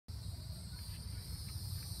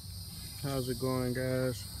How's it going,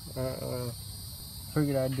 guys? I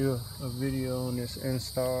figured I'd do a video on this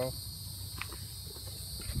install.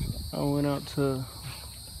 I went out to,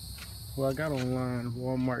 well, I got online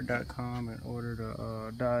walmart.com and ordered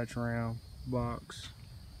a Dodge Ram box.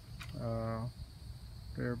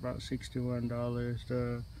 They're about $61.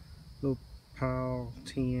 The little Pyle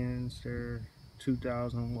tins, they're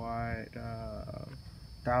 2000 watt,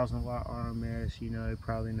 1000 watt RMS. You know, they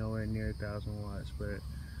probably nowhere near 1000 watts, but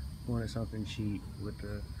wanted something cheap with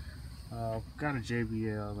the got a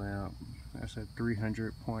JBL lamp. That's a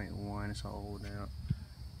 300.1. It's an old lamp,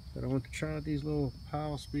 but I want to try out these little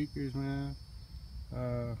Pyle speakers, man.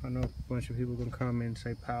 I know a bunch of people gonna come in and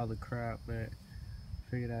say Pyle the crap, but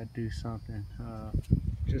figured I'd do something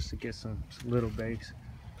just to get some little bass.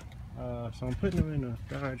 So I'm putting them in a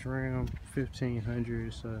Dodge Ram 1500.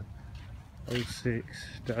 It's a 06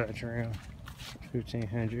 Dodge Ram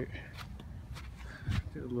 1500.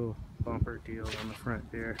 Did a little bumper deal on the front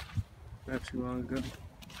there not too long ago.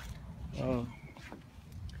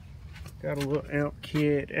 Got a little amp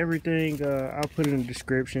kit, everything. I'll put it in the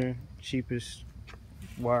description. Cheapest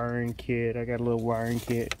wiring kit. I got a little wiring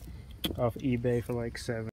kit off eBay for like $7.